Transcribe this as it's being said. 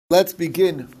Let's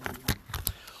begin.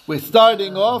 We're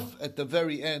starting off at the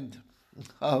very end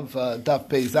of Daf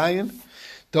Pei Zayin.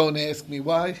 Don't ask me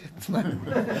why.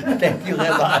 Thank you,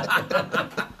 Rabbi.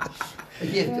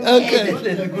 Okay.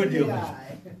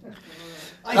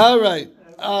 All right.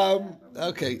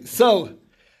 Okay. So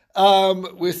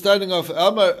we're starting off.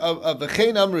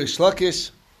 V'chein Amar Rish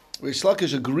Lakish. Rish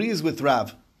Lakish agrees with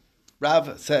Rav.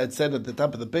 Rav said at the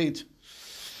top of the page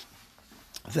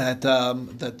that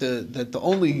the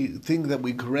only thing that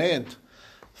we grant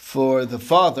for the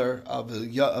father of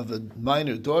a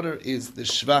minor daughter is the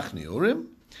shvach niurim,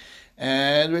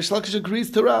 and Rish Lakish agrees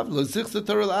to Rav. Lo zichta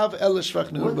Torah lav el shvach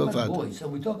niurim What about bavad. boys? So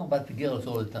we're talking about the girls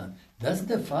all the time. Doesn't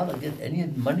the father get any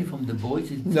money from the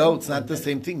boys? No, it's not the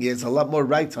same thing. He has a lot more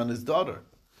rights on his daughter.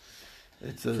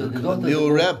 It's a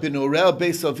niurel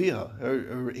beis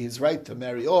aviha. His right to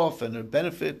marry off and her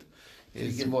benefit.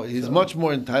 He's much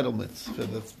more entitlements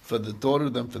for the daughter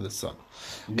than for the son.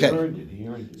 Okay. He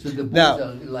earned it. So the boys Now,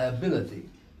 are liability.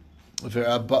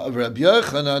 Rabbi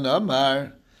Yochanan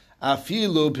Amar,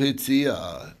 afilu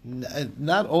b'tzia.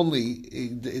 Not only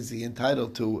is he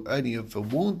entitled to any of the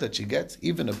wound that she gets,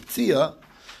 even a ptzia,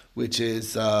 which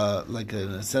is like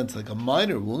in a sense like a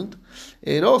minor wound,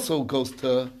 it also goes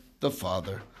to the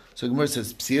father. So Gemara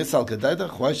says, ptzia sal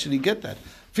kadaita. Why should he get that?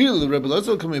 Even Rabbi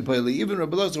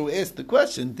Elazar who asked the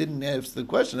question didn't ask the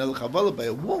question by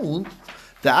a wound,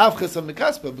 the avchas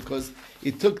mikaspa, because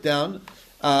it took down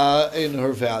in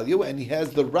her value, and he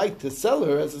has the right to sell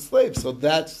her as a slave. So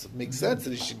that makes sense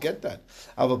that he should get that.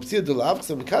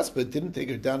 It didn't take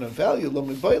her down in value.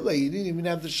 He didn't even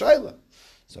have the shaila.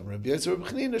 So Rabbi Yisrael,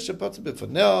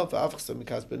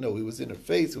 no, he was in her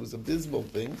face. It was a visible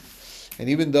thing, and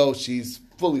even though she's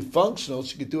fully functional,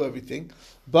 she could do everything,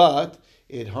 but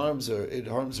it harms her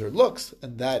looks,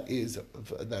 and that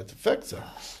affects her,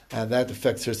 and that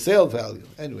affects her sale value.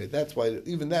 Anyway, that's why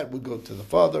even that would go to the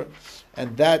father,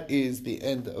 and that is the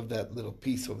end of that little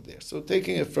piece over there. So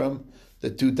taking it from the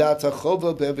Tudat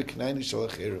HaChova Be'eveknaini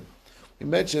Shalachirim. We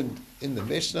mentioned in the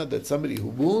Mishnah that somebody who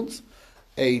wounds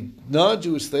a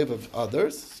non-Jewish slave of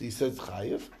others, he says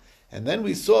Chayiv, and then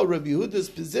we saw Rabbi Yehuda's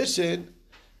position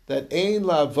that ein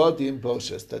la'avodim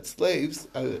boshes, that slaves,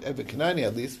 Eved Kanani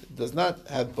at least, does not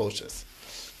have boshes.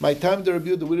 My time to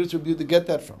review, where does Rabbi Yehuda get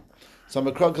that from? So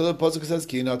Makra Kaleh Pasuk says,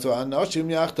 Anashim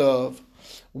Yachtov,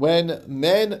 when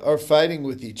men are fighting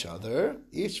with each other,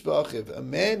 ish v'achiv, a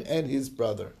man and his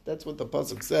brother. That's what the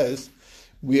Pasuk says,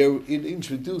 where it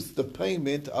introduced the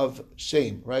payment of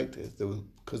shame, right?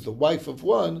 Because the wife of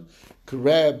one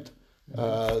grabbed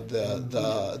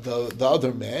the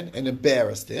other man and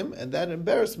embarrassed him, and that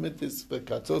embarrassment is the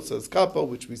katzotza's kappa,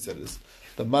 which we said is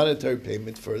the monetary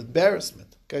payment for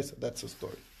embarrassment. Okay, so that's the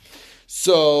story.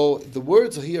 So the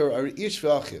words here are ish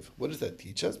v'achiv. What does that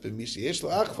teach us?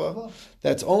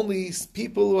 That's only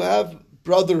people who have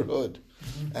brotherhood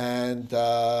and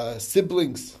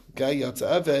siblings. Okay,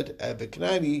 Yatza Eved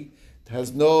Knani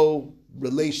has no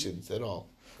relations at all.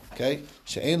 Okay,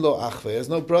 she'ein lo achva, has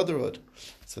no brotherhood.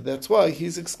 So that's why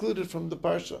he's excluded from the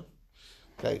parsha.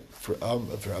 Okay, for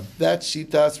that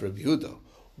shitas Rabbi Yehuda,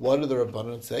 what do the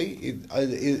Rabbanon say?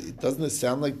 It doesn't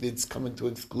sound like it's coming to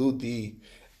exclude the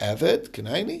Eved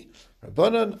Kanaini.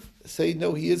 Rabbanon say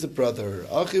no, he is a brother.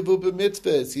 Achivu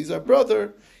b'mitzvahs, he's our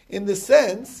brother in the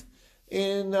sense,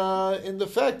 in the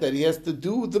fact that he has to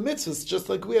do the mitzvahs just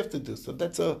like we have to do. So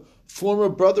that's a form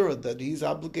of brotherhood, that he's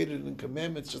obligated in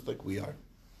commandments just like we are.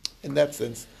 In that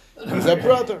sense, he's a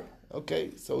brother.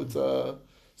 Okay, so it's a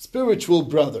spiritual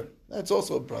brother. That's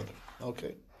also a brother.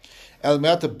 Okay,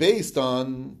 Elmata based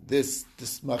on this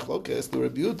machlokes, the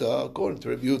Rabbi Yehuda, according to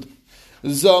Rabbi Yehuda,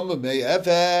 Zom may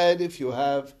eved, if you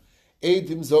have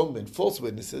edim zomin, false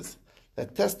witnesses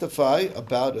that testify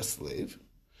about a slave,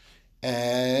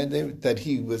 and that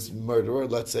he was murderer,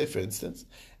 let's say, for instance,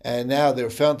 and now they're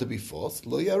found to be false,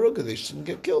 lo yaruga, they shouldn't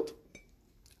get killed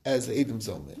as edim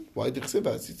zomin. Why dichsiv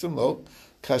asitzim lo?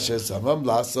 Kasher Zamam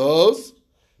Lasos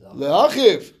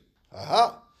Leachiv.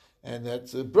 Aha. And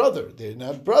that's a brother. They're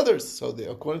not brothers. So they,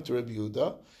 according to Rabbi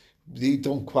Yehuda, they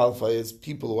don't qualify as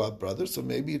people who are brothers. So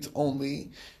maybe it's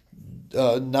only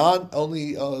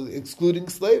excluding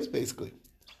slaves, basically.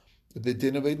 The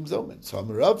din of Edom Zomen. So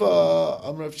Amarava,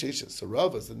 Amarav Sheshes. So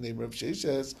Rava is the name of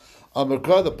Sheshes.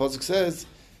 Amarkra, the Pasuk says,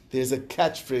 there's a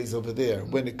catchphrase over there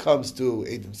when it comes to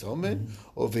Edom Zomen.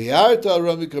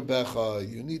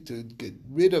 You need to get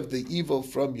rid of the evil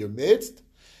from your midst.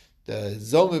 The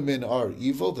Zomimin are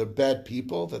evil; they're bad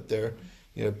people. That they're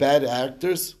bad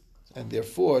actors, and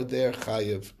therefore they're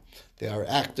chayiv. They are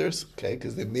actors, okay,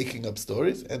 because they're making up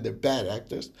stories, and they're bad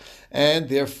actors, and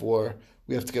therefore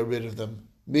we have to get rid of them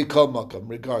Mikol Makam,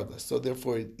 regardless. So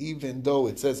therefore, even though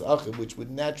it says Achiv, which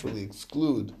would naturally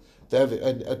exclude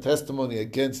a testimony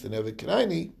against an Eved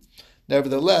Kenani,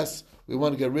 nevertheless, we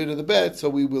want to get rid of the bed, so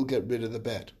we will get rid of the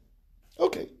bed.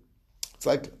 Okay. It's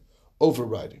like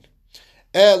overriding.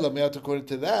 According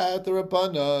to that, the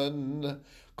Rabbanan,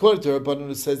 according to Rabbanan,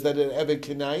 who says that an Eved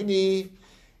Kenani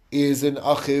is an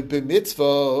Achiv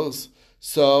b'mitzvos,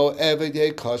 so Eved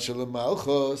ye kasher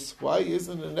l'malchus. Why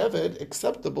isn't an Eved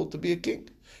acceptable to be a king?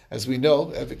 As we know,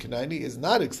 Eved Kenani is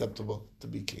not acceptable to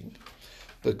be king,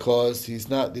 because he's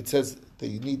not. It says that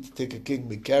you need to take a king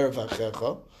mikarev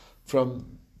achecha,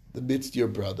 from the midst of your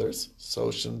brothers.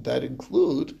 So shouldn't that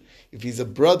include, if he's a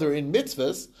brother in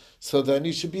mitzvahs, so then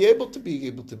he should be able to be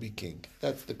king?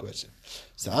 That's the question.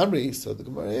 So Amri, so the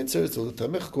Gemara answers,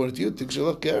 according to you,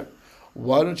 Tikshalach ger.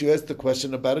 Why don't you ask the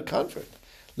question about a convert?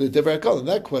 And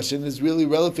that question is really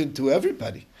relevant to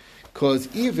everybody, because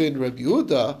even Rabbi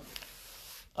Yehuda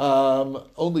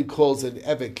only calls an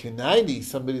Eved Kenani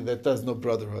somebody that does no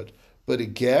brotherhood, but a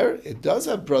ger, it does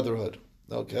have brotherhood.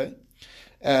 Okay.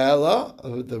 Ella,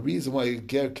 the reason why a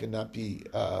ger cannot be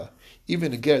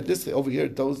even a ger, this over here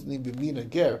doesn't even mean a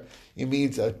ger. It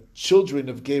means children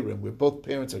of gerim, where both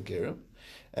parents are gerim,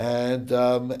 and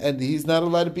he's not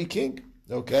allowed to be king.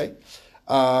 Okay,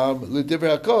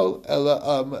 l'divrei hakol ella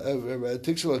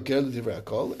tikshel ger l'divrei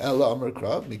hakol ella amar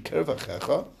krav miker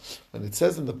v'checha. When it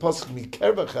says in the pasuk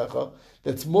miker v'checha,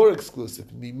 that's more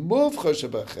exclusive. Mimuv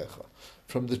choshevachecha,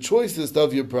 from the choicest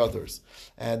of your brothers,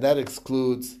 and that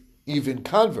excludes even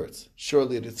converts.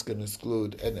 Surely it's going to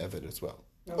exclude an Eved as well.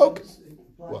 No, Okay.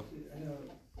 What? I know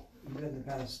in the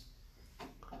past,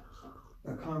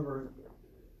 a convert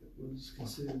was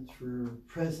considered for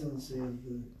presidency of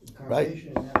the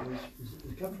congregation, and that was, does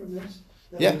it come from this?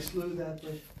 That Yeah. would exclude that?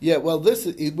 Yeah, well, this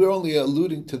we're only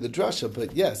alluding to the drasha,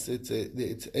 but yes, it's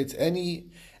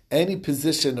any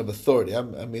position of authority. I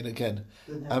mean, again,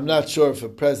 I'm not sure if a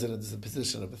president is a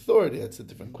position of authority. That's a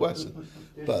different question.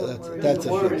 But that's the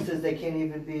a water says they can't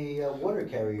even be water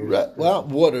carriers. right, well,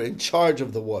 water, in charge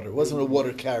of the water. It wasn't a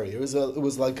water carrier. It was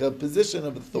like a position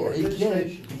of Yeah,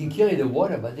 authority. he can carry the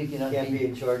water, but they cannot Can't be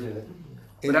in charge of it.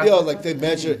 Like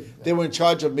they were in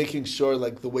charge of making sure,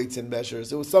 like the weights and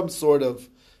measures. It was some sort of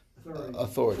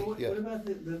authority. So Yeah. what about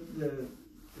the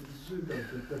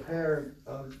pair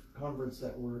of converts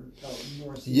that were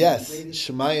more? Yes,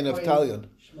 Shemai and Naftalion.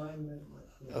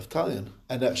 Naftalion.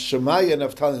 And Shemai and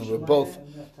Naftalion were both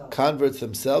converts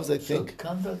themselves, I think. So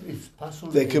convert is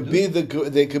possible. They could be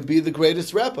the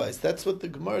greatest rabbis. That's what the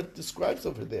Gemara describes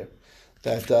over there.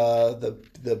 That the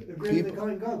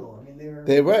people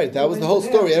they were. That was the whole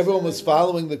story. Everyone was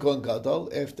following the Kohen Gadol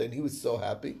after, and he was so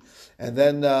happy. And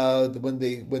then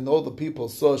when all the people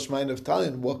saw Shemai and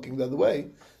Naftalion walking the other way,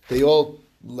 they all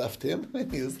left him,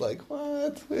 and he was like,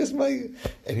 "What? Where's my?"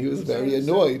 And he was very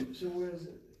annoyed. So where is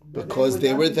it? Because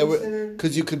they were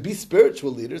because you could be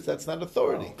spiritual leaders. That's not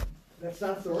authority. Oh, that's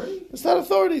not authority. It's not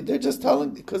authority. They're just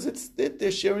telling because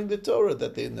they're sharing the Torah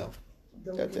that they know.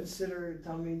 Don't That's consider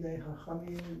Talmidei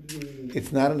Chachamim.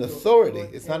 It's not an authority.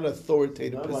 It's not an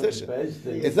authoritative position.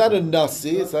 It's not a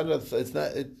nasi. It's not.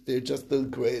 They're just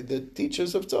the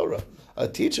teachers of Torah. A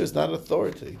teacher is not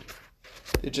authority.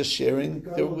 They're just sharing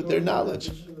their knowledge.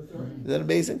 Isn't that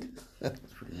amazing? That's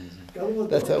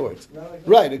how it works.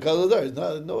 Right, a Galadar is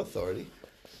no authority.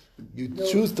 You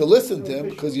choose to listen to him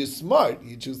because you're smart.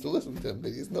 You choose to listen to him,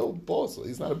 but he's no boss.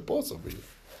 He's not a boss over you.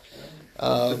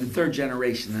 But the third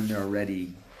generation, then they're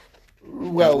already.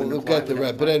 Well, we'll get the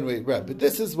right. But anyway, right. But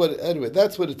this is what. Anyway,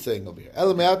 that's what it's saying over here.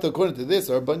 Elameata, according to this,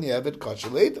 Rabban Yevet Kasher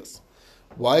Leidos.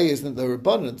 Why isn't the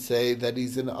Rabbanan say that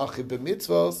he's in Achiv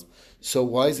b'mitzvos? So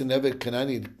why is an Eved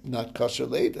Kanani not Kasher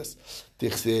Leidos?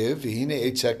 Tichsev v'hine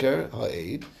et sheker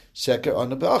ha'ed. Sheker on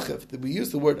the Achiv. We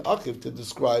use the word Achiv to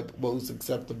describe what was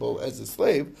acceptable as a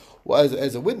slave,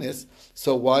 as a witness.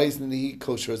 So why isn't he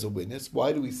kosher as a witness?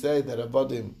 Why do we say that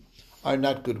Avadim are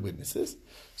not good witnesses?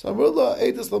 So Amrullah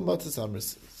Eidos Lo Matzis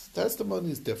Amris.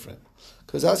 Testimony is different.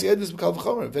 Because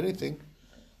if anything,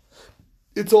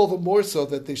 it's all the more so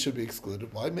that they should be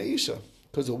excluded. Why Meisha?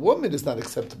 Because a woman is not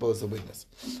acceptable as a witness.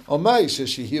 They're allowed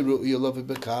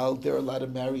to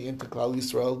marry into Klal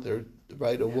Yisrael. They're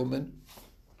right, a woman.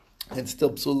 And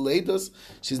still psul leidos,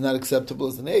 she's not acceptable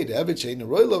as an aid.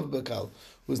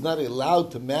 Who's not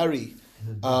allowed to marry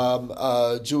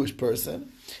a Jewish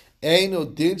person.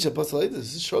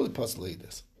 This is surely pasul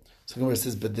leidos. So Gemara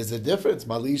says, but there's a difference.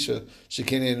 Malisha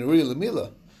shekinei nuri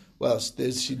lemila. Well,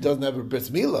 she doesn't have a bris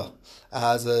milah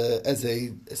as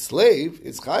a slave.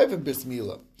 It's chayiv in bris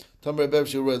milah. Tamar bev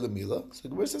shiroi lemila. So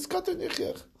Gemara says, katan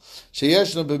yichach.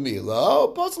 Sheyesh no b'milah.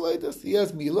 Oh, pasul leidos. He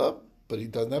has milah, but he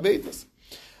doesn't have edus.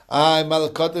 I'm al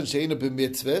katan sheina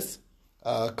b'mitzvahs.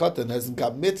 Katan hasn't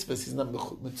got mitzvahs. He's not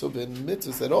mitzvah in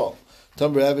mitzvahs at all.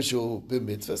 Tom Ravashu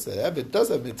b'mitzvahs. The Eved does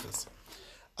have mitzvahs.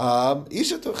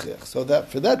 Isha tochiach. So that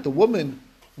for that the woman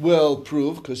will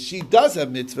prove because she does have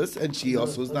mitzvahs and she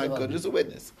also is not good as a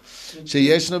witness.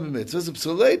 Sheyeshna b'mitzvahs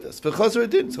b'suleitas v'chosar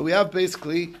din. So we have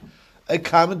basically a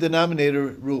common denominator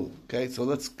rule. Okay, so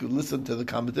let's listen to the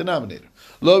common denominator.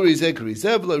 Lo rizeh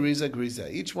k'rizeh, lo rizeh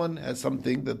k'rizeh. Each one has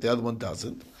something that the other one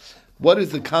doesn't. What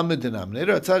is the common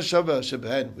denominator? We're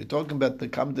talking about the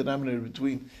common denominator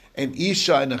between an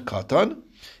isha and a katan.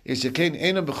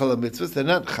 They're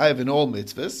not chayiv in all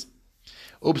mitzvahs.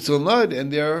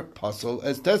 And they're possible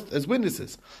as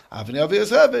witnesses. He's not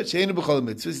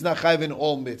chayiv in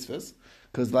all mitzvahs,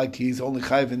 because like he's only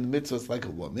chayiv in the mitzvahs like a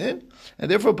woman,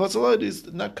 and therefore pasalod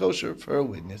is not kosher for a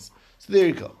witness. So there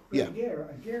you go. Yeah.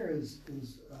 A ger is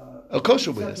a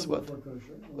kosher witness. What?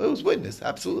 Kosher. Well, it was witness,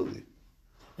 absolutely.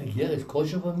 A ger is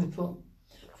kosher for mitzvah?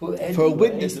 For a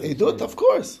witness, edut, of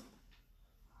course.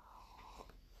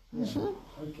 Yeah.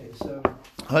 Okay, so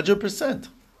 100%.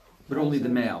 But only the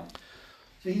male.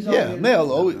 so he's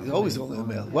Male, always only a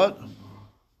male. What?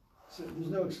 So there's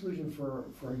no exclusion for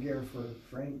a ger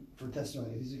for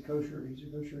testimony. He's a kosher.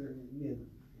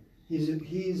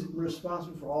 He's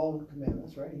responsible for all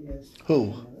commandments, right? He has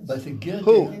Who? But the ger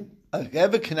Who?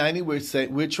 Nebuchadnezzar,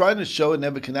 we're trying to show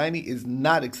Nebuchadnezzar is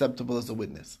not acceptable as a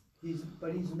witness. He's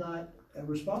not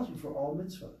responsible for all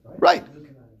mitzvah, right? Right.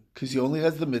 Because he only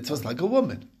has the mitzvahs like a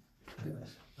woman.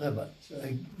 Rabbi,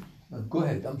 go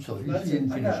ahead, I'm sorry. You That's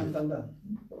didn't it. finish I'm it. done.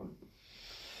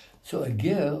 So a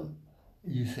ger,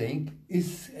 you think,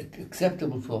 is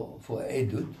acceptable for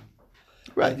edut,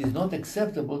 Right. It is not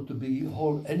acceptable to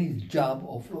hold any job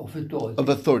of authority. Of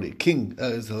authority. King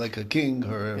is like a king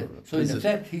or a So in position.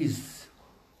 effect, he's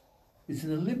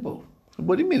in a limbo.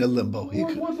 What do you mean a limbo?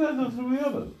 What's that have to do with the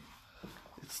other?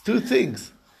 It's two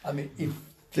things. I mean, if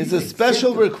There's he's a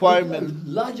special acceptable- requirement.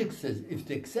 Logic says if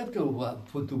the acceptable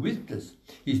for the witness,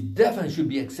 he definitely should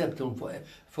be acceptable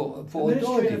for authority.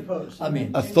 Administrative post. I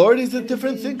mean, Authority is a And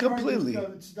different he's thing in charge completely.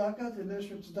 of tzedakah, to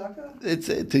administer tzedakah?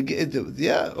 It's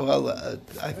yeah. Well,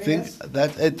 I think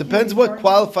that's- that it depends what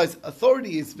qualifies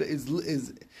authority is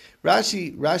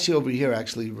Rashi over here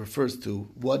actually refers to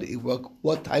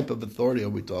what type of authority are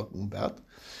we talking about?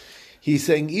 He's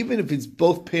saying even if it's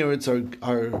both parents are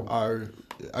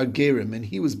gerim and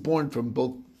he was born from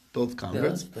both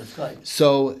converts, that's right.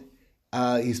 so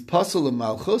he's pasul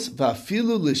malchus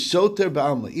va'afilu l'shoter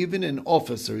ba'alma. Even an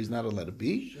officer, he's not allowed to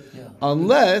be,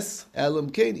 unless elam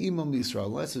kein imam Yisrael,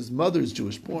 unless his mother's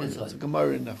Jewish born. That's right. It's a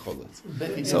Gemara in Nacholitz.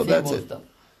 But So it's that's more it. stuff.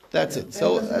 That's it. And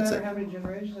So it doesn't that's matter it. how many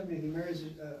generations. I mean, he marries a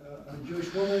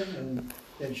Jewish woman, and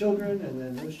they have children, and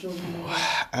then those children.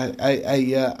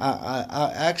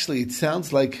 I actually, it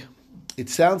sounds like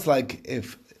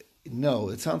if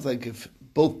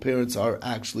both parents are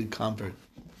actually converted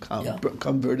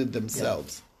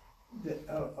themselves.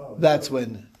 That's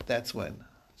when.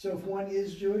 So if one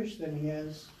is Jewish, then he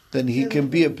has. Then he can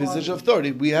be a position of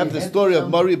authority. We have the story of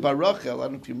Mari Barachel. I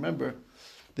don't know if you remember.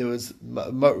 There was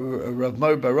Rav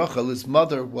Mari Barachel. His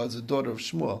mother was a daughter of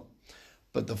Shmuel,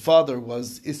 but the father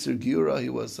was Isser Giura. He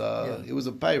was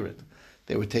a pirate.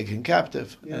 They were taken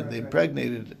captive and they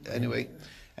impregnated anyway.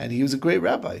 And he was a great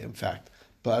rabbi, in fact.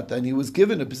 But then he was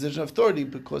given a position of authority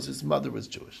because his mother was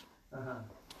Jewish. Uh-huh.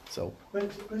 So,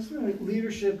 But let's look at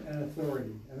leadership and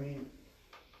authority. I mean,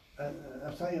 I'm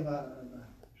talking about.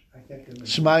 I can't remember.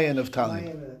 Shmaya and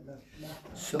Avtalion.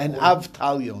 So, And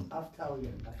Avtalion.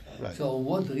 Avtalion. Right. So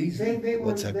what reason? They were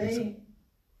What's that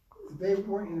they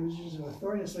weren't in positions of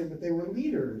authority, but they were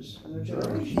leaders in their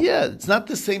generation. Yeah, it's not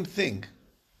the same thing.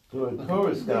 They were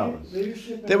Torah scholars.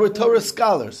 Leadership. and They were Torah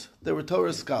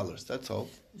authority. scholars. That's all.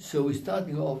 So we're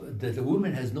starting off that a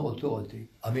woman has no authority.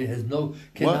 I mean,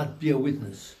 cannot be a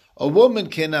witness. A woman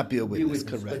cannot be a Be a witness,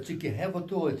 witness, correct? but she can have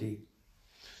authority.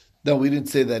 No, we didn't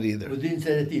say that either. We didn't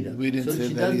say that either. We didn't so say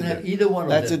she that doesn't either. have either one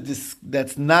That's of them.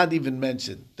 that's not even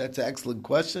mentioned. That's an excellent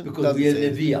question. Because Doesn't we have say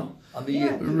it. Neviah. I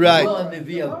mean, Right. well,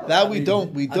 Neviah. That I we mean, don't.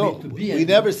 I mean, to be We a-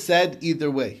 never said either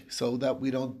way. So that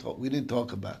we don't. We didn't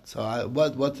talk about. So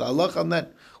what's the halach on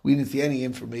that? We didn't see any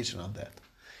information on that.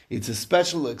 It's a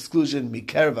special exclusion.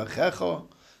 Mikerev achecho,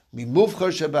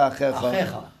 mimuvcher sheba achecho.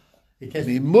 Achecha. It has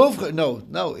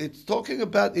No. It's talking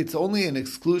about. It's only an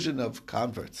exclusion of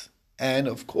converts, and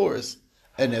of course,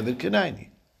 an Eved Kenani.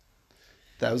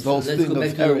 That was the whole let's thing go of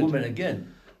back to the Herod. woman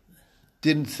again.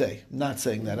 Didn't say. Not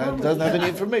saying that. Doesn't have any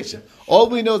information. All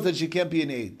we know is that she can't be an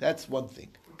aide. That's one thing.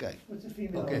 Okay. What's the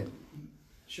female? Okay.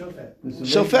 Shofet.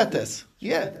 Shofetes.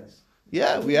 Yeah.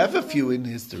 Yeah, we have a few in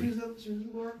She history. was the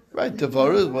Lord. Right.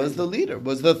 Devorah was the leader,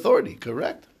 was the authority,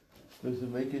 correct? Does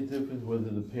it make a difference whether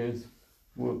the parents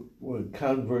were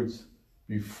converts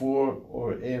before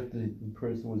or after the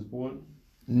person was born?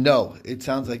 No, it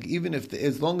sounds like even if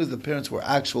as long as the parents were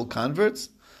actual converts,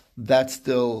 that's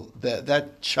still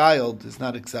that child is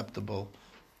not acceptable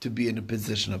to be in a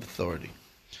position of authority.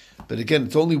 But again,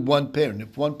 it's only one parent.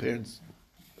 If one parent's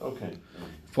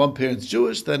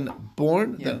Jewish, then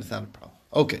born, then it's not a problem.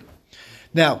 Okay.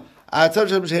 Now, so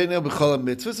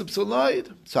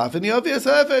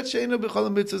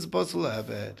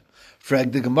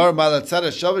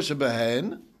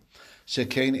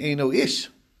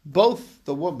both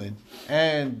the woman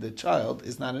and the child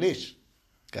is not an ish.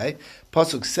 Okay?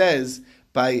 Pasuk says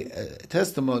by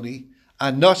testimony,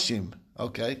 anoshim.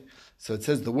 Okay? So it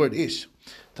says the word ish.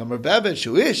 Tamar Babet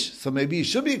shu ish, so maybe it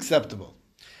should be acceptable.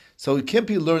 So it can't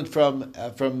be learned from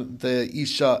the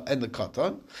Isha and the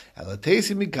Katan.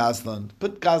 Elatesi mi Gazlan.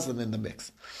 Put Gazlan in the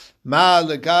mix. Ma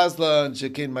le Gazlan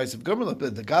shekin ma'asav gomer.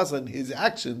 But the Gazlan, his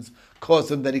actions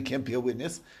cause him that he can't be a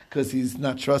witness because he's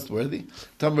not trustworthy.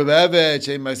 Tamar Babet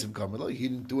shein ma'asav gomer. He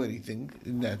didn't do anything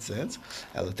in that sense.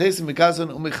 Elatesi mi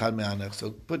Gazlan umichad me'anach. So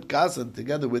put Gazlan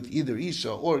together with either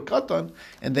Isha or Katan,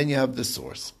 and then you have the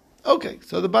source. Okay,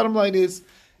 so the bottom line is,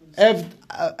 an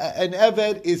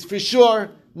Eved is for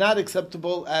sure not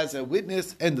acceptable as a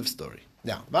witness. End of story.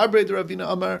 Now, Ma'abrei de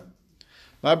Ravina Amar.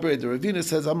 Ma'abrei de Ravina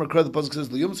says, Amar Kra, the Pasuk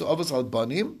says, L'yum so avos al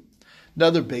banim.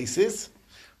 Another basis,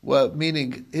 well,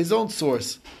 meaning his own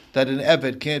source, that an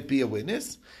Eved can't be a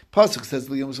witness. Pasuk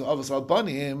says, L'yum so avos al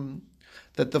banim,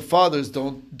 that the fathers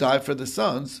don't die for the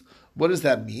sons. What does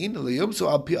that mean? L'yum so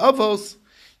al pi avos,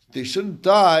 they shouldn't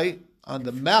die on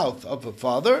the mouth of a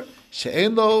father.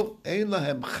 She'en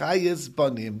lahem chayes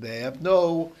banim. They have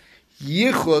no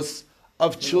yichus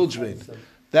of children.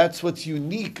 That's what's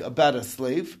unique about a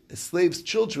slave. A slave's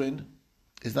children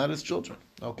is not his children.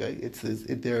 Okay,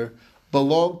 they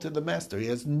belong to the master. He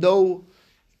has no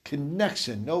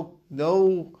connection, no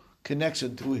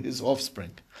connection to his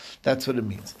offspring. That's what it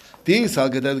means. If the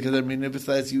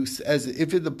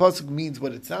pasuk means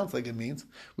what it sounds like it means,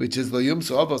 which is lo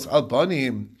yumsu avos al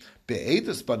banim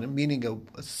be'edus banim, meaning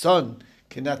a son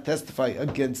cannot testify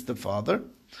against the father.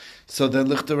 So then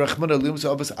lichter rachmana lo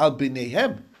yumsu avos al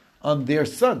bneihem, on their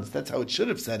sons. That's how it should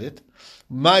have said it.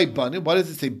 My banim. Why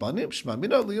does it say banim? Shma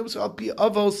mina lo yumsu al pi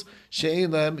avos she'en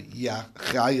lahem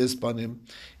yachayas banim.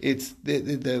 It's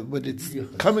what it's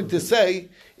coming to say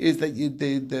is that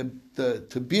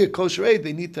to be a kosher aid,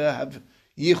 they need to have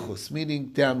yichus, meaning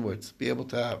downwards, be able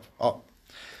to have up.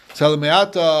 So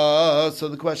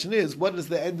the question is, what is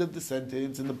the end of the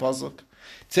sentence in the pasuk?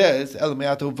 It says,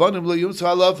 that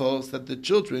the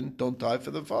children don't die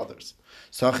for the fathers.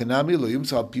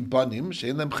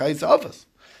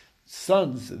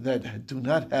 Sons that do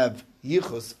not have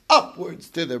yichus upwards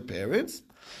to their parents,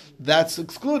 that's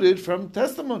excluded from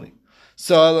testimony.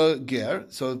 So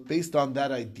based on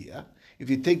that idea, if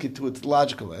you take it to its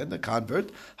logical end, a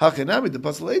convert, Hakanami, the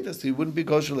Pasaladis, he wouldn't be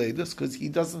kosher ladis because he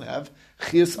doesn't have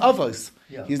chias avos.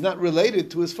 Yeah. He's not related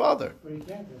to his father. But he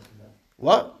can't listen to that.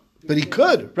 What? But he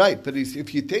could, right. But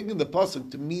if you're taking the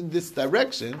pasuk to mean this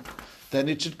direction, then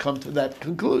it should come to that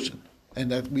conclusion.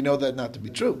 And that we know that not to be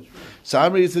true. So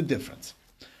Amri is a difference.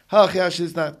 Hachash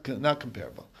is not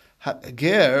comparable.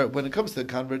 Ger, when it comes to the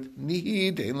convert,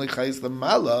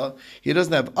 he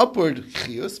doesn't have upward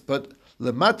chius, but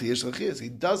he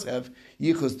does have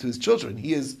yichus to his children.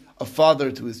 He is a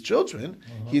father to his children.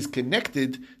 He's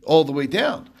connected all the way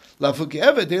down. But by an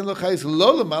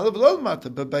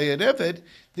Eved,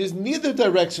 there's neither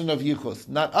direction of yichus,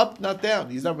 not up, not down.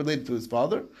 He's not related to his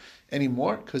father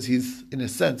anymore because he's, in a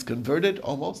sense, converted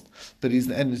almost. But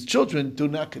and his children do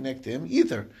not connect to him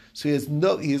either. So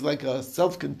he's like a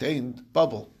self-contained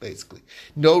bubble, basically,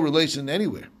 no relation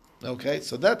anywhere. Okay,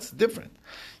 so that's different.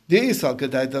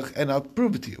 And I'll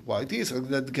prove it to you. Why? If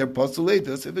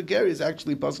a ger is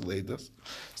actually postulatus,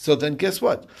 so then guess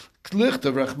what? We could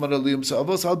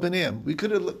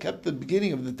have kept the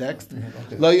beginning of the text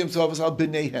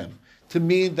to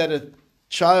mean that a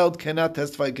child cannot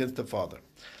testify against the father.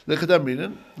 That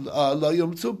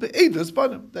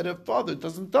a father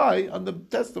doesn't die on the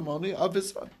testimony of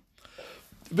his son.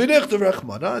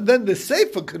 And then the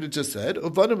Sefer could have just said,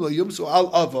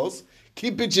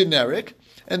 keep it generic,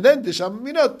 and then the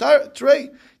Shamamina Trey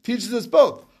teaches us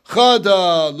both. First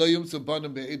of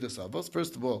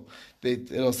all,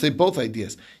 it'll say both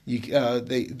ideas.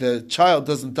 The child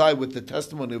doesn't die with the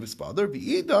testimony of his father,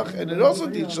 and it also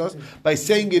teaches us by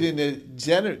saying it in a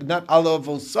general, not al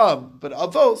avosam, but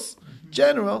avos,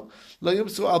 general,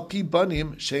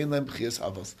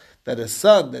 that a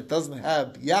son that doesn't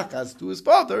have yakas to his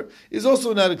father is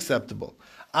also not acceptable.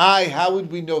 How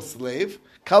would we know slave?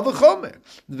 Kal v'chomer.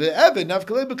 Ve'eved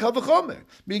nafkalei b'kal v'chomer.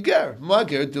 Miger.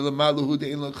 Mager dilamaluhu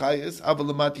de'in lo chayis.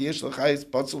 Aval lamati yesh lo chayis.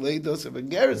 Pasul eidos. If a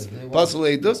ger is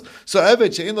pasul eidos. So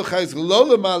eved she'in lo chayis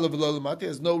lo lamalu v'lo lamati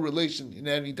has no relation in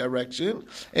any direction.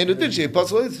 And it did she'in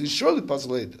pasul eidos. He's surely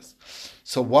pasul eidos.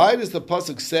 So why does the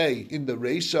pasuk say in the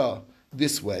Reisha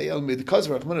this way? Because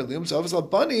Rachman Eliyum Savas Al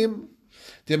Banim.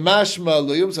 The mashma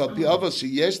loyum zal pi avos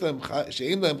sheyesh them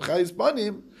shein them chayis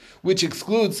banim, which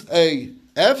excludes a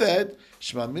eved.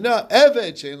 Shma mina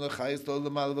eved shein lo chayis lo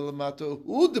lemal v'lemato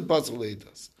hu de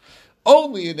pazuleidas.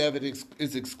 Only an eved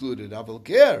is excluded. Aval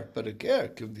ger, but a ger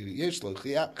yesh lo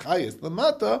chayis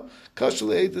lemata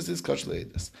kashuleidas is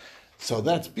kashuleidas. So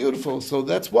that's beautiful. So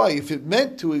that's why, if it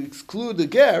meant to exclude the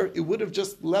ger, it would have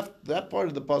just left that part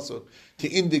of the pasuk to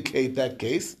indicate that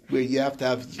case where you have to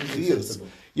have chiyus.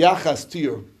 Yachas to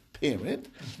your parent,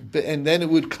 and then it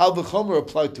would kal v'chomer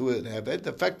apply to an eved.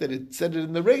 The fact that it said it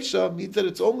in the Reisha means that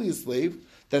it's only a slave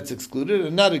that's excluded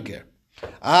and not a ger.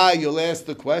 You'll ask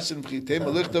the question,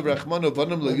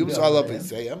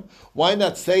 why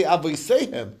not say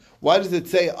avosehem? Why does it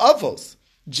say avos?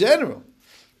 General.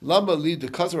 Lama lead the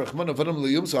kasar rachman of vanam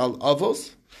leyum al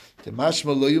avos. The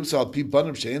mashma leyum al pi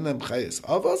banim shein lem chayes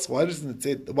avos. Why doesn't it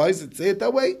say? Why does it say it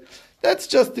that way? That's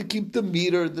just to keep the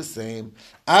meter the same.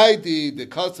 I did the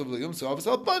cost of liyum so avos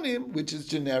al banim, which is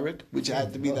generic, which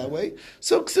had to be that way.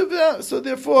 So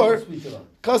therefore,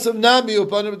 cost of nami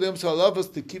upanim liyum so al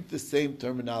avos to keep the same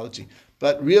terminology.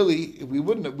 But really, we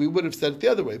would have said it the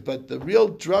other way. But the real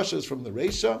drush is from the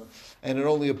Reisha, and it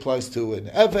only applies to an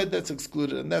eved that's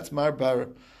excluded, and that's Mar Bar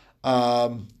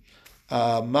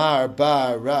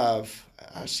Rav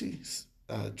Ashi's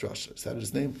drush. Is that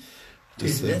his name?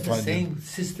 Is that the same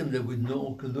system that we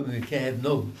know? We can't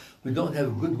have we don't have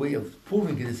a good way of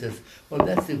proving it. It says, well,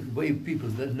 that's the way people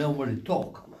that know where to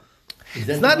talk.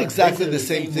 It's not exactly the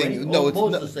same thing. No, it's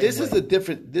not. This is a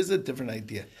different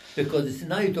idea. Because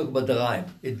now you talk about the rhyme.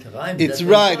 It's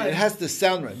right. It has to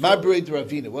sound right. Mar B'rei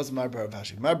Ravina. It wasn't Mar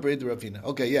B'Ravashi. Mar B'rei Ravina.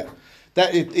 Okay, yeah.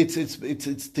 That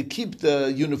it's to keep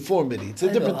the uniformity. It's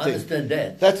a different thing. I understand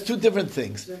that. That's two different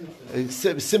things.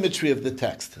 Symmetry of the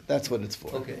text. That's what it's for.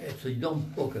 Okay, so you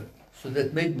don't. Okay, so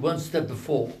that made one step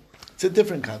before. It's a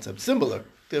different concept. Similar,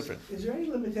 different. Is there any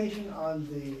limitation on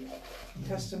the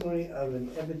testimony of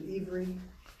an Ebed Ivri?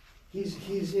 He's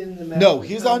in the. No,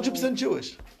 he's 100%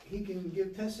 Jewish. He can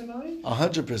give testimony.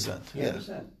 100%. Yeah.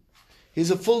 100%.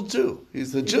 He's a full Jew.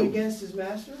 He's a Jew. Against his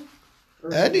master.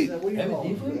 Eddie.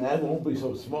 That won't be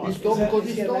so smart. He stole because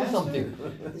he stole something.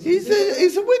 He's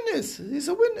a witness. He's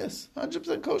a witness.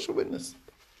 100% kosher witness.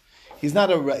 He's not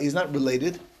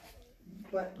related.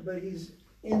 But he's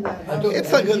in that house.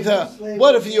 It's like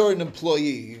what if you're an employee?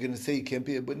 You're going to say you can't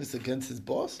be a witness against his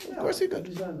boss? No, of course you could.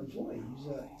 He's not an employee.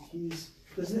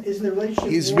 Isn't the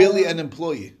relationship? He's really an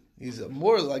employee. He's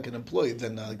more like an employee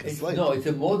than like a slave. No, it's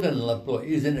a more than an employee.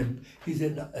 He's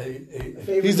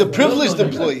a privileged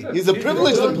employee. He's a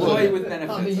privileged employee with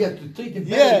benefits. I mean, you have to treat him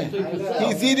better. Yeah,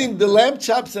 he's eating the lamb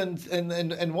chops and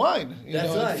wine.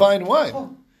 That's right. Fine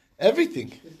wine,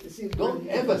 everything. It seems don't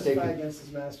ever take it against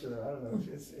his master. Though. I don't know.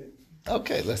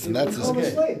 Okay, listen, You that's call him a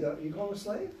his. slave. You call him a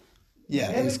slave?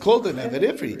 Yeah, he's called an Eved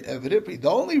Ivri. The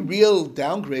only real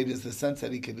downgrade is the sense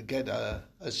that he could get a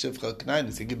Shivcha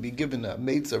Knainis. He could be given a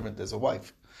maidservant as a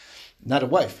wife. Not a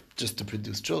wife, just to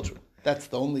produce children. That's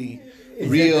the only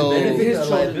real...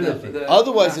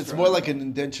 Otherwise, it's more like an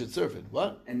indentured servant.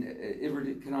 What? And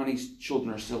Kanani's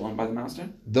children are still owned by the master?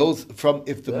 Those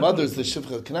if the mother's the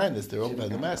Shivcha Knainis, they're owned by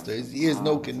the master. He has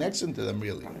no connection to them,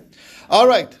 really. All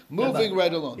right, moving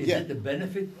right along. Is it the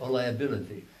benefit or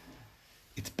liability?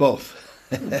 It's both.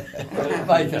 You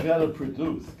gotta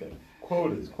produce.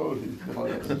 Quotas.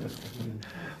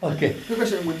 Okay. Good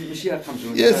question. When Mashiach comes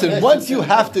in. Yes, and once you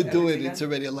have to do it, it's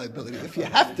already a liability. If you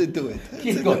have to do it.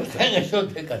 Keep going.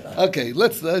 Okay,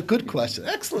 good question.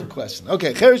 Excellent question.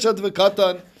 Okay, Cherishot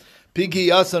v'katan, Pigi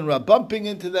Yasan Ra. Bumping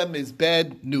into them is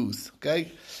bad news.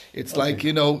 Okay? It's like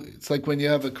when you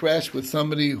have a crash with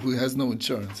somebody who has no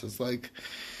insurance. It's like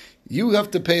you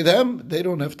have to pay them, they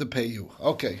don't have to pay you.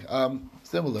 Okay,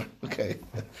 similar. Okay.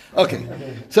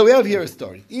 So we have here a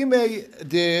story. Ime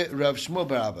de Rav Shmuel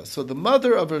bar Abba. So the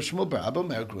mother of Rav Shmuel bar Abba,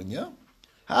 Mer Grunya,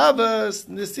 Havas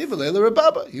Nesiva Leila Rav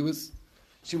Abba.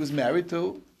 She was married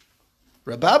to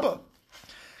Rav Abba.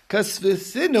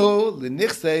 Kasvesinu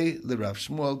lenichse le Rav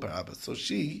Shmuel bar Abba. So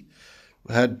she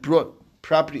had brought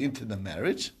property into the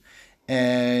marriage.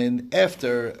 And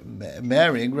after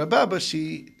marrying Rav Abba,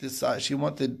 she decided she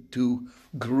wanted to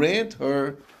grant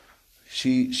her.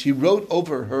 She wrote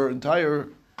over her entire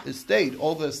estate,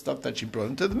 all the stuff that she brought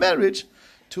into the marriage,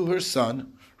 to her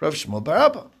son Rav Shmuel bar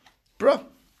Abba.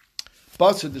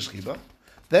 Basar de Shchiba,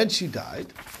 Then she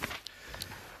died.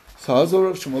 So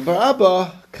Rav Shmuel bar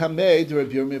Abba kamei to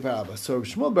Rabbi Yirmiyah bar Abba. So Rav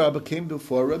Shmuel bar Abba came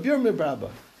before Rabbi Yirmiyah bar Abba.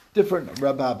 Different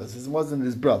Rav Abbas. This wasn't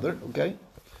his brother, okay?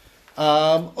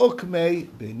 Ukmei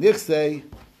b'nichsei,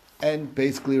 and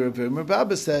basically Rabbi Yirmiyah bar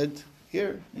Abba said,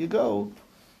 here, you go.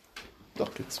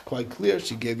 Look, it's quite clear.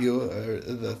 She gave you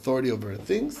the authority over her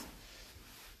things.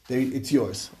 It's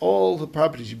yours. All the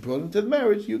property she brought into the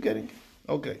marriage, you're getting.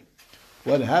 Okay.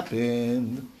 What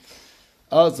happened?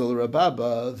 Azal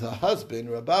Rababa, the husband,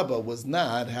 Rababa, was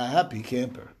not a happy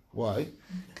camper. Why?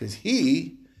 Because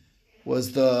he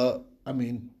normally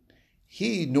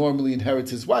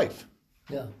inherits his wife.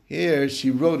 Yeah. Here,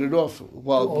 she wrote it off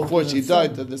before she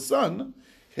died to the son.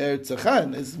 Here,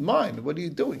 Tzachan is mine. What are you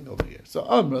doing over here? So,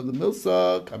 Amra, the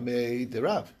Milsa, Kamei, the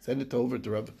Rav. Send it over to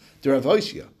Rav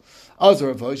Hoshia. Also,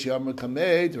 Rav Hoshia, Amra,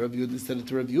 Kamei, the Rav Yehuda, send it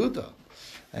to Rav Yehuda.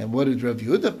 And what did Rav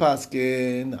Yehuda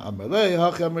paskin? Amalei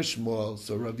hachem Shmuel.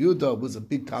 So Rav Yehuda was a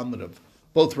big talmud of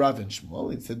both Rav and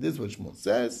Shmuel. He said this is what Shmuel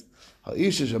says.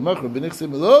 Ha'isha shemachra b'nichsei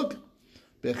milug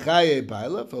b'chaye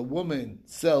ba'ila. If a woman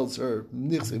sells her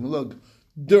nichsei milug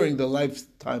during the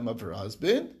lifetime of her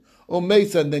husband, or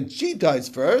mesa, and then she dies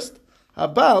first,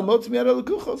 habal motz miyad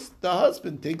lukuchos. The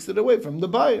husband takes it away from the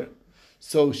buyer.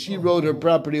 So she wrote her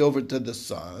property over to the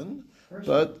son, Her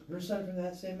son from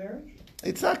that same marriage?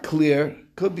 It's not clear.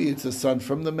 Could be it's a son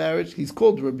from the marriage. He's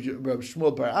called Reb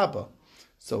Shmuel bar Abba,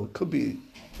 so it could be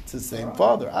it's the same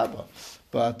father, Abba.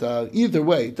 But either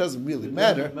way, it doesn't really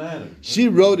matter. She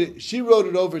wrote it. She wrote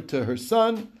it over to her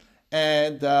son,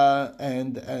 but the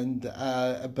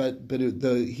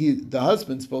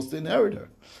husband's supposed to inherit her.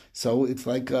 So it's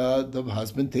like the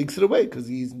husband takes it away because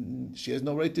she has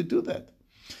no right to do that.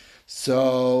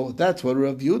 So that's what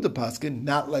Rav Yehuda paskin,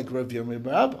 not like Rav Yirmiyah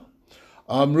bar Abba.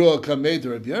 Amru kamei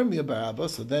to Rav Yirmiyah bar Abba.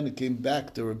 So then it came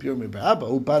back to Rav Yirmiyah bar Abba,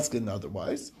 who paskin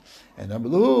otherwise. And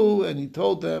Amru, and he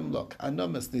told them, look, I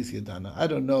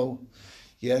don't know.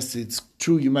 Yes, it's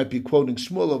true you might be quoting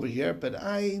Shmuel over here, but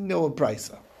I know a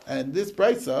brisa. And this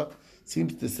brisa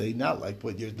seems to say not like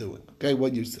what you're doing. Okay,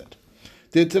 what you said.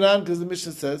 The Tanan, because the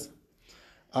Mishnah says,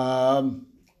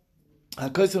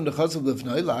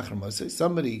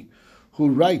 somebody who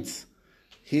writes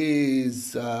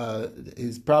his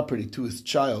property to his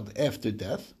child after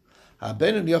death,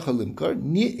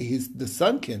 the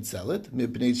son can't sell it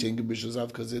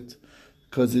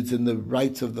because it's in the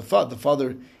rights of the father. The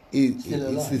father is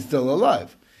still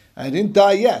alive. I didn't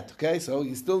die yet, okay? So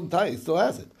he's still he still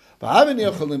has it. Why?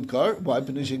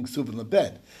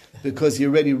 Because he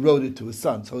already wrote it to his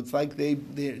son. So it's like they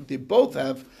both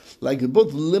have, they're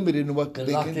both limited in what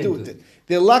they can do with it.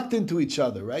 They're locked into each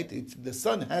other, right? The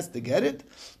son has to get it,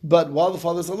 but while the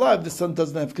father's alive, the son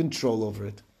doesn't have control over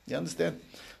it. You understand?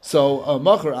 So,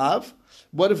 Machar Av,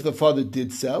 what if the father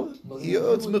did sell?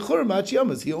 It's Mechur Mach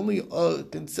Yamas. He only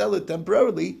can sell it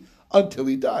temporarily until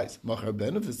he dies. Machar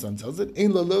Ben, if his son sells it,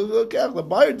 the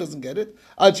buyer doesn't get it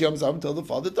until the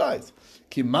father dies.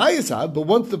 But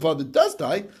once the father does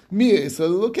die,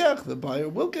 the buyer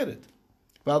will get it.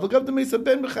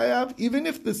 Even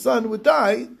if the son would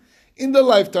die in the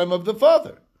lifetime of the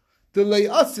father.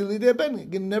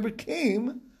 It never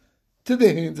came to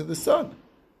the hands of the son.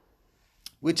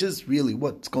 Which is really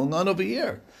what's going on over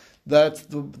here. That's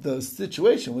the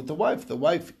situation with the wife. The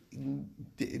wife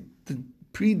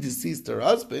predeceased her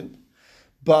husband,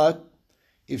 but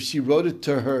if she wrote it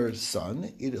to her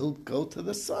son, it'll go to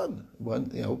the son.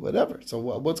 Whatever. So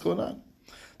what's going on?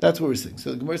 That's what we're saying.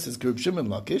 So the Gemara says, Reb Shimon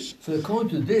Lakish. So according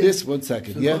to this, 1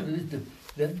 second,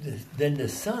 then the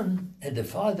son and the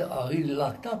father are really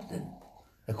locked up then,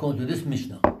 according to this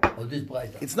Mishnah. Or this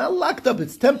Braita. It's not locked up,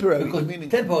 it's temporary.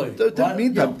 Temporary. In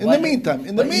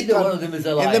the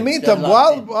meantime,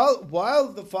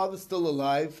 while the father's still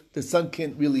alive, the son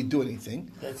can't really do anything.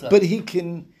 That's right. But he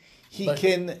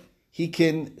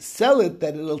can sell it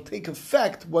that it'll take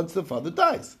effect once the father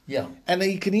dies. Yeah. And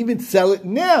he can even sell it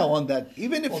now on that.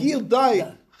 Even if he'll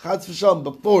die Chaz v'Shalom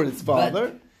before his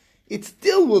father, it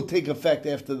still will take effect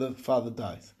after the father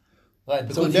dies. Right,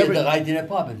 because he had the right in a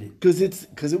property. Because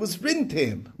it was written to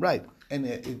him, right? And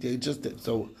it just did.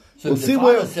 So we'll see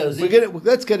where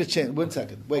let's get a chance. 1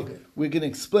 second, wait. Okay. We're going to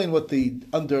explain what the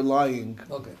underlying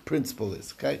principle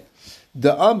is. Okay,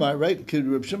 the Amar, right?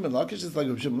 Reb Shimon Lakish is like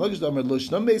Reb Shimon Lakish. The Amar lo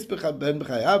shnam meis ben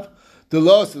b'chayav the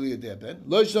lo asli yedei ben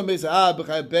lo shnam meis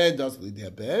b'chayav ben das yedei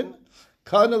ben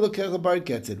kana lokech bar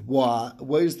gets it. Why?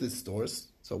 Where's this source?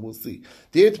 So we'll see.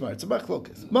 The Itmar, it's a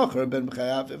machlokas. Machar ben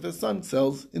B'chayav, if a son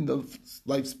sells in the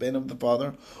lifespan of the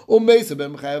father, or Mesa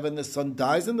ben B'chayav, and the son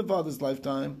dies in the father's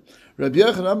lifetime, Rabbi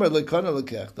Yochanan Amar lekana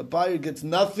lekech, the buyer gets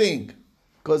nothing,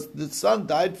 because the son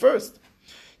died first.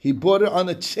 He bought it on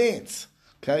a chance.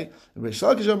 Okay? Reish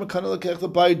Lakish Amar Kana Lekech, the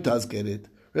buyer does get it.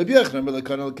 Rabbi Yochanan Amar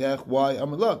Lekana Lekech, why?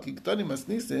 Amar Lak, Kiktani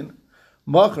Masnisin,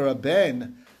 Machar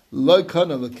Ben, Lo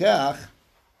Kana Lekech,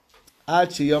 Ad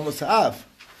Sheyamos Ha'av.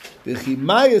 V'chi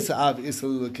Mayas Ha'av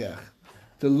Isla Lekech.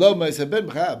 The Lo Mayas Ben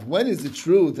B'chav. When is it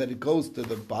true that it goes to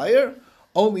the buyer?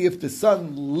 Only if the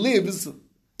son lives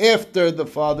after the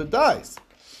father dies.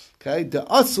 Okay? The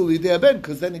Asuli De Ben,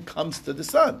 because then it comes to the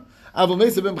son. But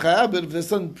if the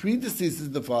son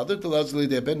predeceases the father,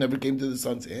 the never came to the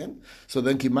son's hand. So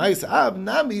then the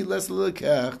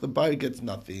buyer gets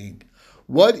nothing.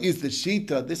 What is the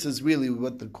shita? This is really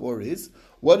what the core is.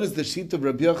 What is the shita of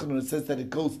Rabbi Yochanan when it says that it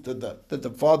goes to that the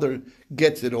father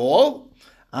gets it all?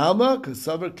 Because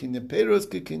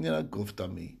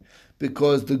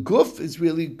the guf is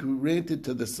really granted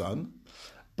to the son,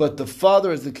 but the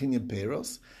father is the Kinyan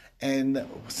Peiros. And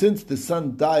since the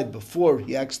son died before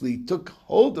he actually took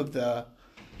hold of the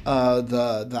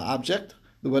object,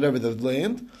 whatever the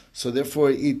land, so therefore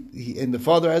and the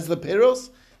father has the peros,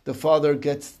 the father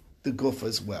gets the guf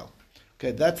as well.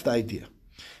 Okay, that's the idea.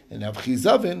 And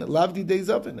Avchizavin, Lavdi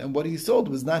Deizavin, and what he sold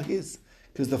was not his,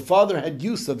 because the father had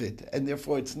use of it, and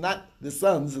therefore it's not the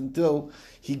son's until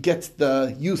he gets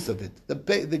the use of it. The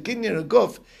Kinyan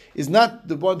guf is not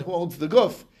the one who owns the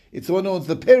guf. It's the one who owns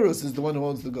the Peiros is the one who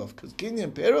owns the guf. Because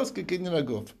Kinyan Peiros, Kinyan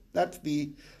guf.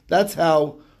 That's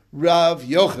how Rav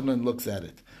Yochanan looks at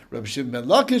it. Rav Shimon ben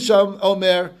Lakish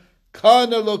Omer,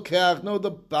 Kana Lokech. No,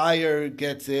 the buyer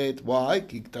gets it. Why?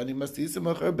 When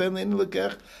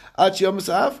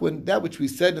that which we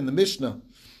said in the Mishnah,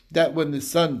 that when the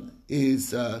son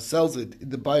sells it,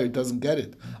 the buyer doesn't get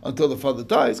it until the father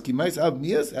dies.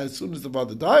 As soon as the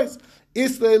father dies,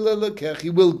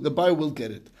 the buyer will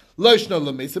get it. Not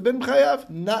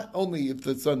only if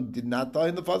the son did not die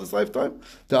in the father's lifetime,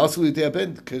 because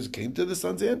it came to the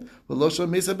son's hand,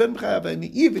 and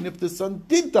even if the son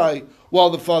did die while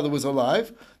the father was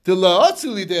alive, and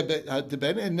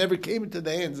never came into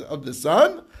the hands of the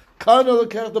son,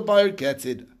 the buyer gets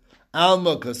it.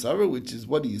 Alma kasara, which is,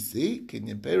 what do you see?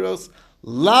 Kinyan Peiros,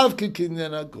 lav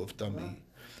kinyan guftami.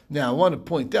 Now, I want to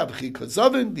point out,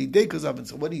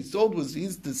 so what he sold was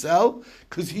his to sell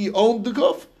because he owned the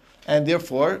guf. And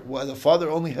therefore, the father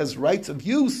only has rights of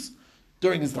use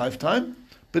during his lifetime,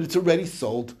 but it's already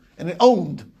sold and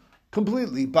owned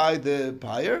completely by the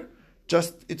buyer.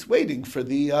 Just it's waiting for for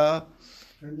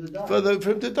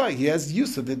him to die. He has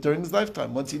use of it during his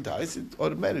lifetime. Once he dies, it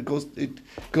automatically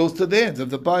goes to the hands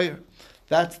of the buyer.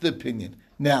 That's the opinion.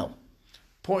 Now,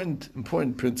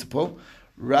 important principle.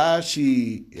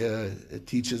 Rashi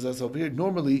teaches us over here.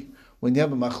 Normally, when you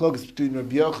have a machlokas between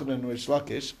Rabbi Yochanan and Reish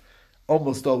Lakish,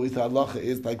 almost always the halacha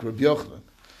is like Rabbi Yochanan.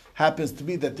 Happens to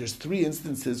be that there's 3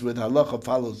 instances where the halacha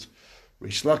follows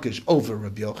Reish Lakish over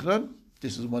Rabbi Yochanan.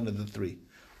 This is one of the 3.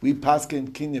 We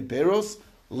paskin Kinyan Peiros,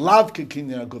 lavke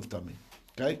Kinyan Guftami.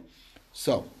 Okay?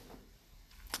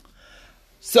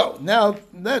 So now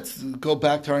let's go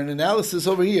back to our analysis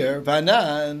over here.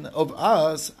 Vanan of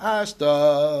us,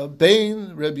 Ashta,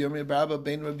 Bain, Rabbi Yirmiyah Barabba,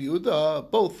 Bain Rabbi Yehuda,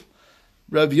 both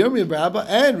Rabbi Yirmiyah Barabba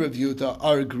and Rabbi Yehuda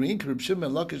are agreeing. Rabbi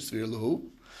Shimon ben Lakish Svirluhu.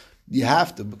 You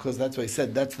have to, because that's why I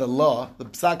said that's the law. The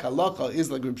psak halacha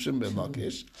is like Rabbi Shimon ben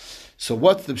Lakish. So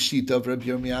what's the pshita of Rabbi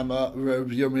Yirmiyah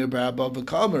Barabba?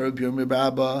 V'kamer Rabbi Yirmiyah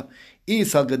Barabba.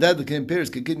 Is halgadad the Kinyan Peiros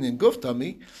Kinyan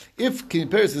Guftami. If Kinyan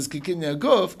Peiros is Kinyan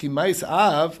Guf, ki mais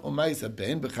av or mais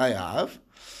ben b'chayav.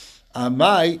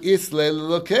 Amai isle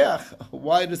lokeach.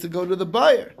 Why does it go to the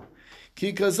buyer?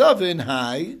 Ki kazavin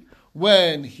hai.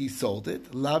 When he sold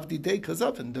it, lavdi de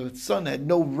kazavin. The son had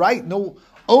no right, no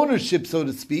ownership, so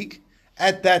to speak,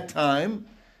 at that time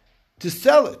to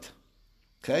sell it.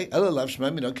 Okay,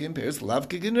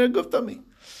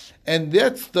 and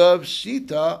that's the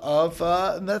shita of,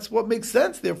 and that's what makes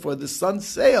sense. Therefore, the son's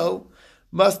sale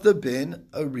must have been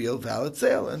a real valid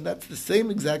sale, and that's the same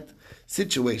exact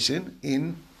situation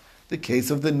in the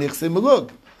case of the nichse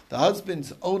mulug. The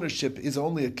husband's ownership is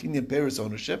only a Kinyan Peiros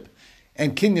ownership,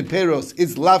 and Kinyan Peiros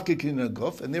is lavke Kinyan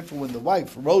guf, and therefore, when the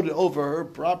wife wrote it over her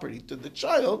property to the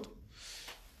child,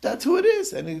 that's who it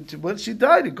is. And when she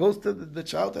died, it goes to the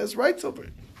child has rights over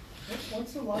it.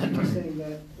 What's the logic of saying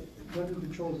that whoever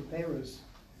controls the Peiros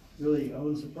really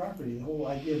owns the property? The whole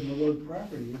idea of Malod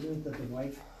property, isn't it that the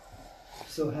wife,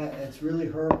 it's really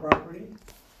her property?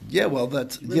 Yeah, well,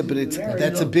 that's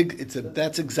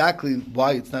exactly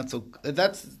why it's not so.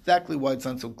 That's exactly why it's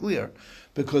not so clear,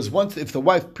 because if the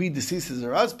wife predeceases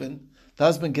her husband, the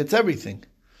husband gets everything.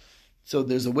 So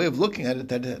there's a way of looking at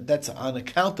it that's on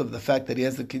account of the fact that he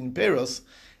has the Kinyan Peiros,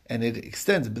 and it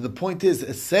extends. But the point is,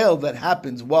 a sale that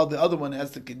happens while the other one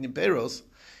has the Kinyan Peiros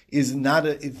it's not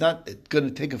going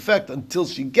to take effect until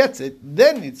she gets it.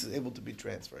 Then it's able to be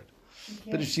transferred.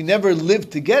 But if she never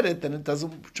lived to get it, then it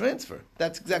doesn't transfer.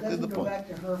 That's exactly the point.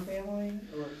 Does it go back to her family?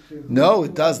 Or to No,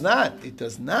 it does not. It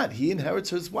does not. He inherits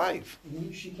his wife.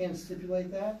 She can't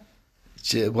stipulate that?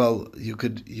 You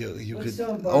could What's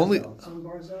Tzom only Barzal? Tzom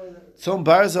Barzal? Tzom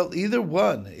Barzal, either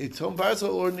one. It's Tzom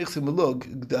Barzal or Nichsim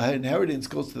Malug. The inheritance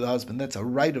goes to the husband. That's a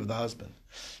right of the husband.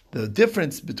 The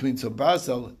difference between Tzom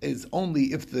Barzal is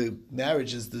only if the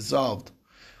marriage is dissolved,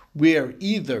 where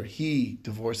either he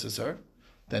divorces her,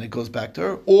 then it goes back to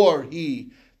her, or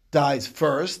he dies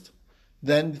first,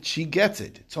 then she gets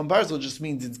it. Tzom Barzal just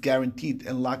means it's guaranteed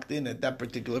and locked in at that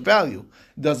particular value.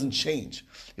 It doesn't change.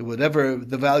 Whatever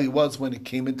the value was when it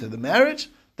came into the marriage,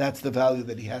 that's the value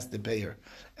that he has to pay her.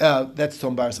 That's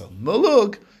Tzom Barzal.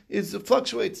 Malug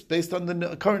fluctuates based on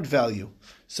the current value.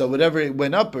 So whatever it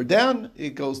went up or down,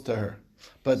 it goes to her.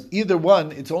 But either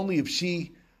one, it's only if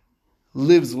she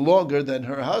lives longer than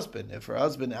her husband. If her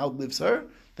husband outlives her,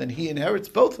 then he inherits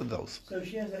both of those. So if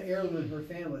she has an heirloom in her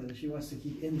family that she wants to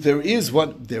keep in. There is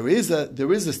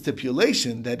a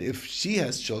stipulation that if she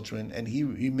has children and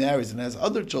he marries and has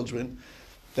other children,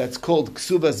 that's called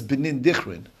ksuvas benin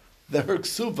dichrin. Her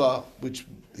ksuva, which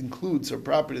includes her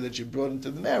property that she brought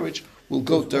into the marriage, will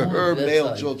go to her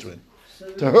male children,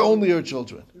 to her only her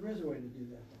children. There is a way to do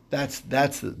that.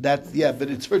 That's yeah, but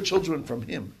it's her children from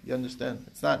him. You understand?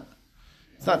 It's not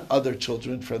other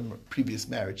children from previous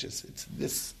marriages. It's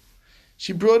this.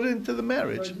 She brought it into the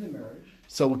marriage.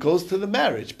 So it goes to the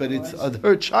marriage, but it's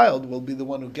her child will be the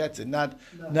one who gets it, not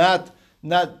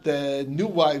the new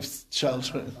wife's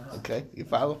children. Okay, you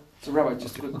follow? So Rabbi,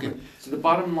 just quickly. So the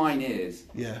bottom line is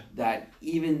that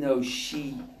even though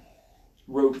she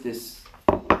wrote this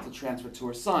to transfer to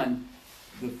her son,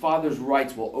 the father's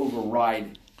rights will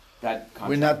override that contract.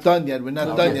 We're not done yet.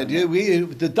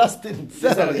 The dust didn't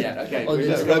settle yet. Okay.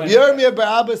 Rabbi Yirmiyah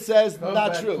Bar Abba says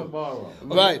not true. Tomorrow.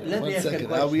 Right. Let me ask a second.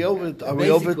 question. Are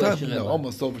we over time? No,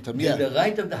 almost over time. Yeah. The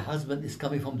right of the husband is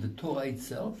coming from the Torah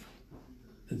itself.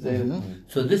 Mm-hmm.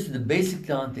 So this is the basic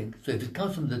thing. So if it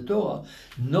comes from the Torah,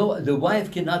 the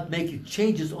wife cannot make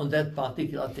changes on that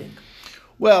particular thing.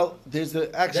 Well, there's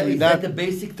that the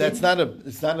basic thing? It's not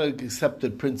an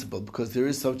accepted principle because there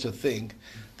is such a thing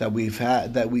that we've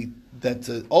had that's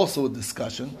also a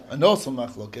discussion and also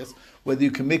machlokes whether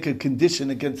you can make a condition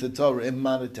against the Torah in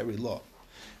monetary law.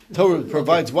 Torah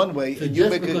provides one way, so and you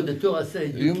make it. The Torah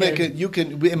says you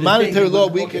can in monetary law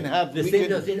we can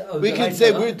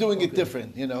say we're doing it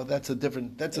different. That's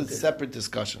a separate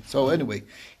discussion. So anyway,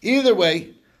 either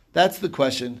way, that's the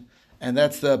question. And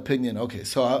that's the opinion. Okay,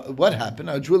 so what happened?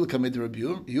 Ajula came to Rabbi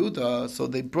Yehuda, so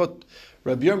they brought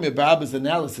Rabbi Yirmiyah Bar Abba's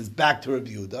analysis back to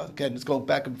Rabbi Yehuda. Again, it's going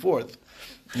back and forth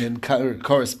in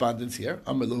correspondence here.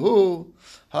 Amar lahu,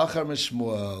 hachar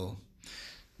mishmuel.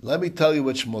 Let me tell you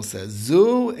what Shmuel says.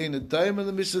 Zu ein adayim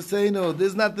el mishaseinu. This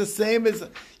is not the same as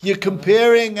you're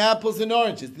comparing apples and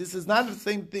oranges. This is not the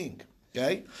same thing.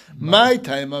 Okay? My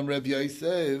time on Rav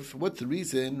Yosef. What's the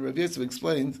reason? Rav Yosef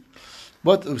explains.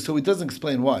 So he doesn't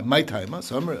explain why. My time.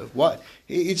 So why?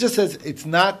 He just says it's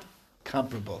not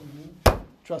comparable.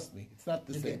 Trust me, it's not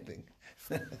the same thing.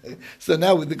 So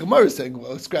now with the Gemara is saying,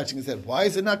 scratching his head, why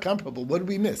is it not comparable? What did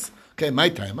we miss? Okay, my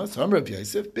time. So I'm Rav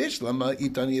Yosef. Bish lama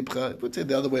itani ibcha. Would say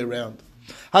the other way around.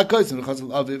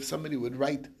 If somebody would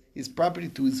write his property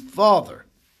to his father,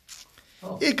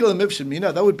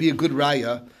 that would be a good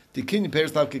raya. The Kinyan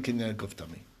Peiros lavke Kinyan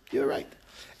Kuftami. You're right.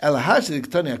 No,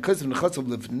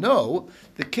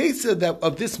 the case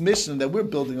of this mission that we're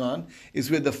building on is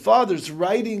where the father's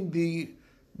writing the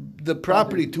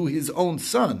property to his own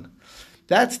son.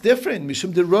 That's different.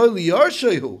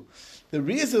 The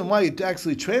reason why it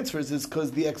actually transfers is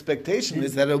because the expectation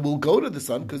is that it will go to the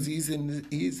son because he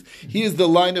is the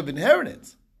line of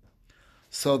inheritance.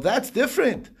 So that's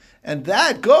different. And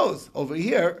that goes over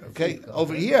here, okay?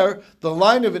 Over here, the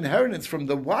line of inheritance from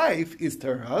the wife is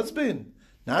to her husband,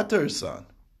 not to her son.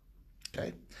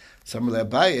 Okay? What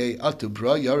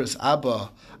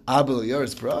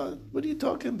are you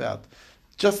talking about?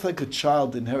 Just like a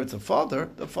child inherits a father,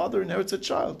 the father inherits a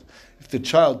child. If the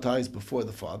child dies before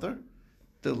the father,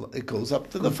 it goes up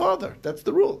to the father. That's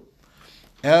the rule.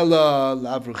 What's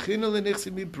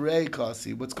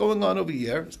going on over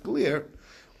here is clear.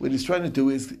 What he's trying to do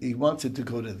is he wants it to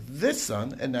go to this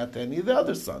son and not to any of the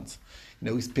other sons.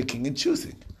 He's picking and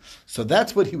choosing. So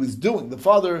that's what he was doing. The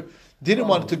father didn't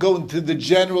want it to go into the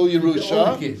general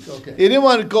Yerusha. Okay. He didn't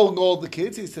want it to go in all the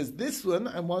kids. He says, this one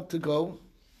I want to go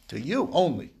to you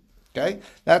only. Okay?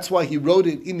 That's why he wrote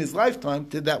it in his lifetime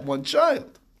to that one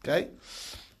child. Okay?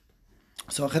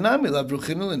 So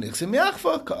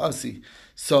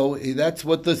that's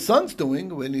what the son's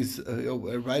doing when he's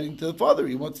writing to the father.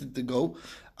 He wants it to go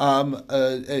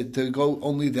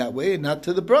only that way and not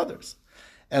to the brothers.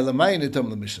 So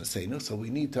we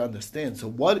need to understand. So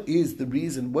what is the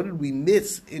reason? What did we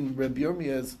miss in Rabbi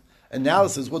Yirmiyah's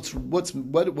analysis? What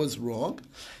was wrong?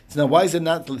 So now, why is it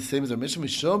not the same as our mission?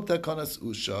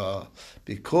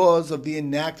 Because of the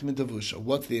enactment of Usha.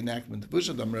 What's the enactment of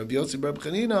Usha? In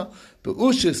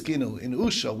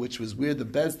Usha, which was where the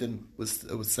Bezdin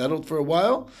was settled for a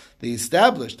while, they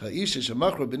established she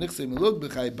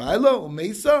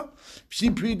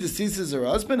predeceases her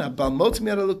husband.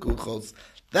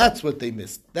 That's what they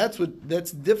missed.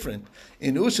 That's different.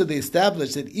 In Usha, they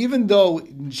established that even though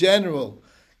in general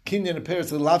Kinyan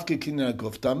Peiros Lavke Kinyan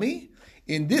Goftami,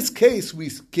 in this case we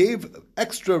gave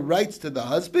extra rights to the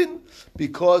husband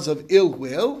because of ill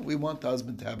will. We want the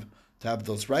husband to have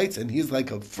those rights, and he's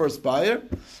like a first buyer,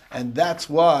 and that's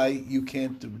why you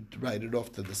can't write it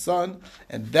off to the son,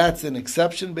 and that's an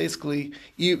exception basically.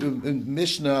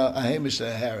 Mishnah Ahei Mishnah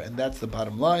Aher, and that's the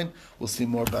bottom line. We'll see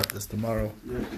more about this tomorrow.